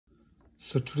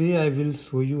So today I will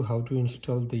show you how to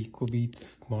install the ecobee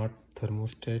smart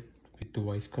thermostat with the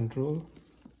voice control.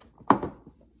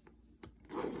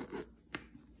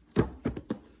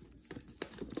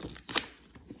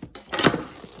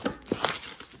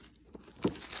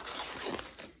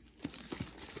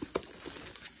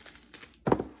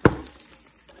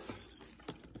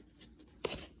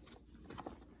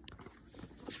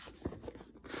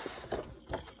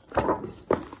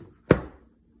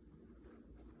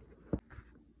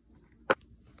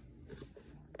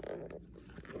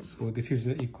 So this is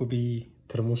the ecobee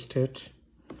thermostat.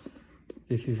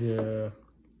 This is a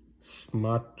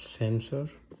smart sensor.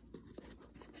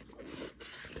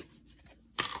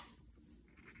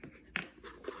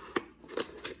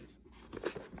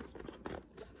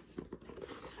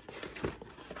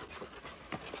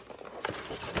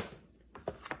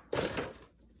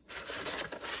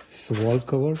 It's a wall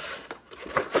cover.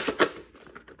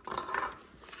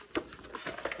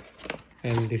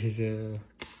 And this is a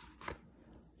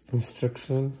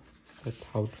instruction that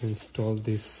how to install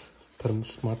this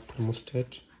smart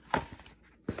thermostat.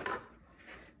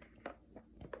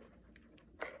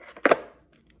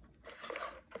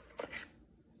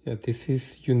 Yeah, this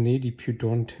is you need if you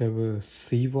don't have a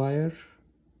C wire,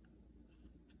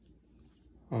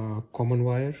 common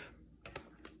wire.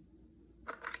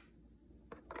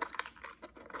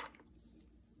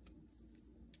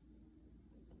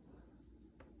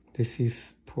 This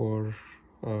is for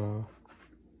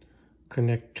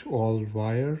connect all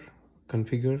wire,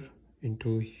 configure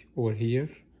into over here.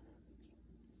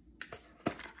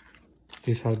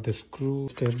 These are the screw,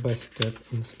 step-by-step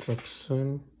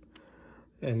instruction,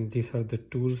 and these are the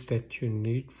tools that you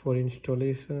need for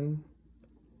installation.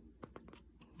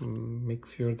 Make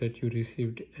sure that you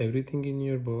received everything in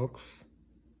your box,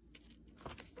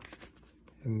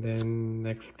 and then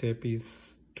next step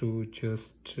is to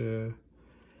just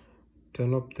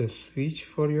turn up the switch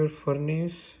for your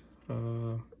furnace.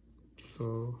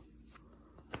 So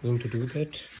I'm going to do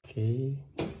that. Okay.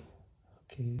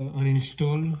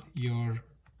 Uninstall your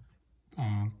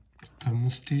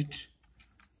thermostat.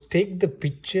 Take the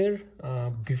picture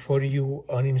before you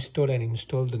uninstall and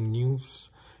install the new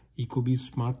ecobee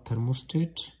smart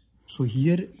thermostat. So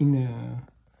here in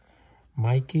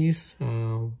my case,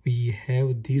 we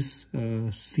have this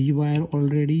C wire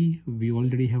already. We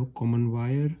already have common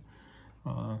wire.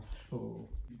 So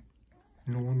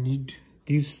no need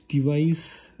this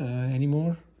device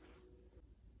anymore.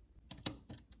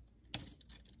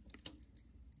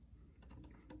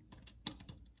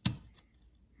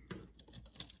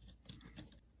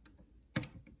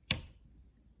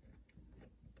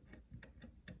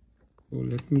 So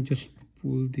let me just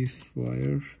pull this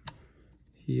wire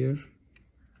here.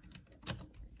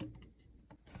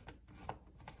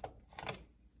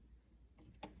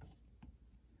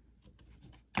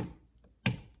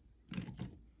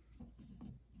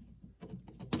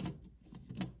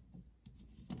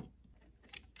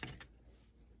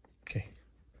 Okay,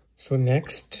 so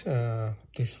next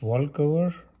this wall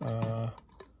cover,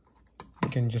 you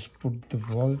can just put the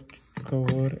wall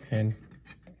cover and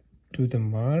to the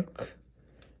mark.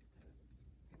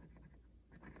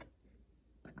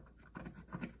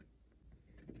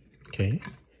 Okay,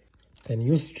 then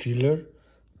use driller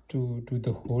to do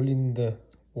the hole in the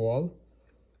wall.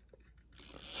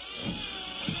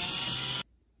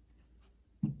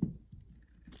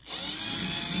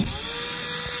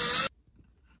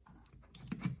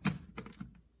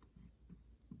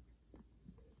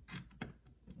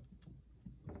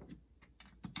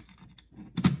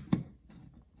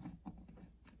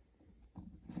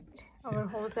 Our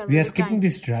holes are We are really skipping tiny.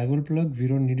 this drywall plug. We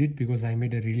don't need it because I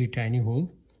made a really tiny hole.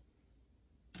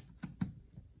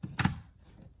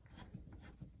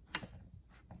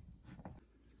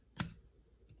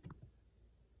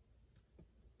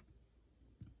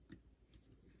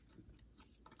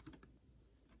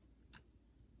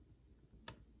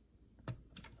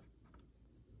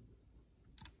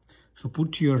 So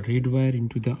put your red wire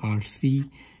into the RC,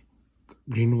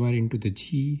 green wire into the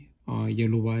G,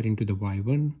 yellow wire into the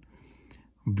Y1.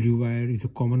 Blue wire is a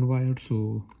common wire,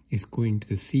 so it's going to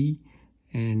the C,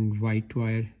 and white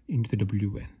wire into the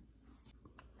W1.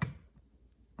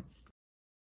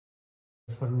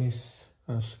 Furnace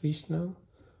switch now.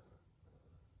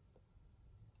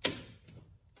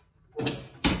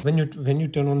 When you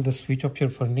turn on the switch of your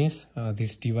furnace,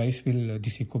 this device will,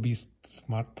 this ecobee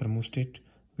smart thermostat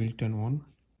will turn on.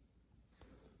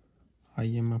 I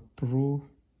am a pro.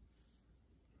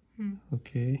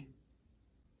 Okay.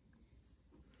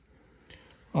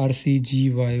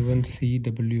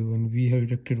 RCGY1CW1. We have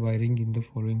directed wiring in the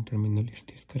following terminal. Is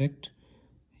this correct?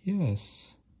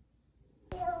 Yes.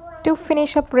 to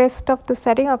finish up rest of the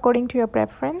setting according to your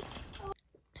preference.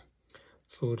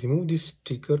 So remove this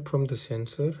sticker from the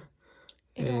sensor,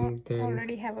 and then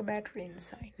already have a battery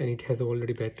inside. And it has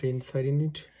already battery inside in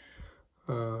it.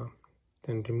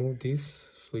 Then remove this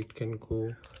so it can go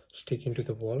stick into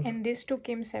the wall. And these two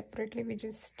came separately. We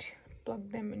just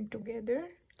plug them in together.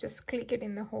 Just click it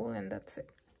in the hole and that's it.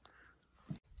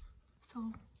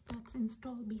 So that's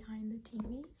installed behind the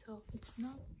TV, so it's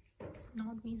not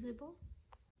visible.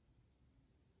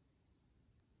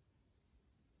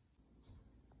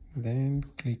 Then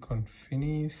click on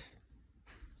finish.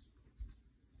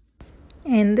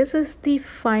 And this is the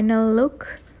final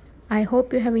look. I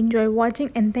hope you have enjoyed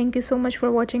watching, and thank you so much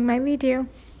for watching my video.